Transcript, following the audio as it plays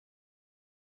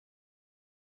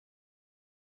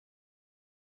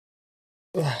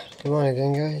Good morning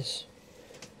again, guys.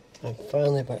 I'm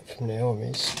finally back from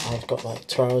Naomi's. I've got like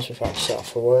 2 hours before I set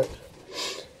off for work.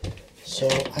 So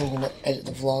I'm going to edit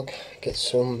the vlog, get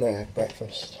some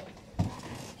breakfast.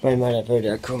 Bear in mind I've already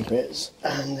had crumpets,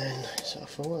 and then set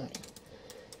off for work.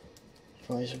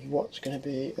 For what's going to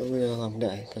be a really long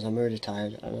day, because I'm already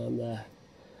tired and I'm there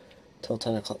till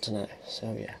 10 o'clock tonight.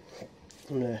 So yeah,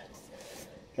 I'm going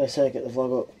to get the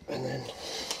vlog up and then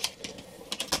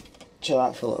chill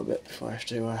out for a little bit before I have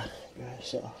to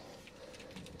set off.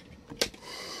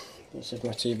 Let's see if my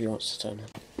TV wants to turn on.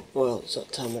 Well, it's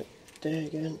that time of day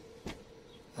again.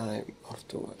 I'm off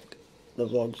to work. The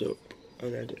vlog's up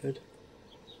and edited.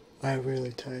 I'm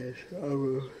really tired. I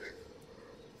will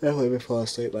definitely be falling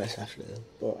asleep by this afternoon,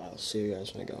 but I'll see you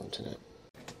guys when I get home tonight.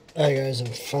 Alright guys, I'm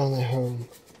finally home.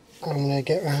 I'm going to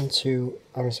get round to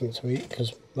having something to eat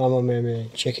because my mum made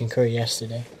me chicken curry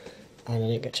yesterday and I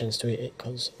didn't get a chance to eat it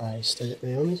because I stayed at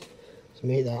Naomi's. So I'm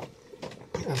going to eat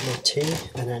that, have my tea,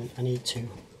 and then I need to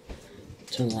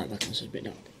turn the light back on so it's a bit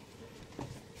dark.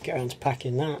 Get around to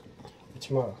packing that for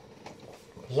tomorrow.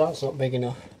 Because that's not big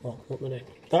enough. Well, what am I doing?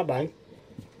 That bag,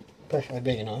 perfectly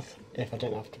big enough if I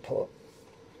didn't have to put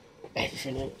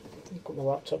everything in it. I've got my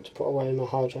laptop to put away, my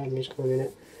hard drive needs going in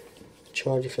it. The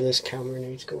charger for this camera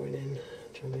needs going in.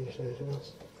 I'm trying to think of anything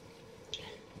else.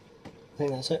 I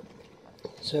think that's it.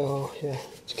 So yeah,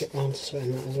 let's get round to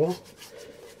sorting that as well.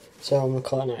 So I'm going to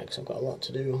call it night because I've got a lot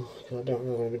to do because I don't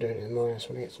really want to be doing it in the morning. I just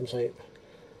want to get some sleep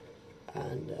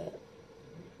and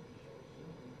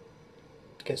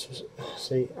get some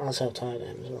sleep. That's how tired I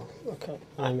am as well. Okay,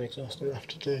 I'm exhausted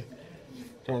after today.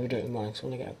 Don't want to be doing it in the morning because I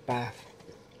want to get a bath,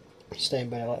 stay in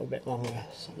bed a little bit longer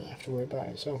so I don't have to worry about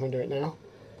it. So I'm going to do it now.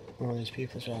 All these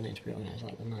people as well need to be organised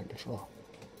like the night before.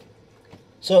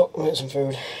 So I'll get some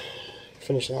food,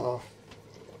 finish that off,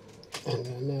 and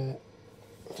then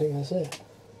I think that's it.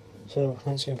 So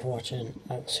thanks again for watching.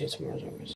 I will see you tomorrow as always.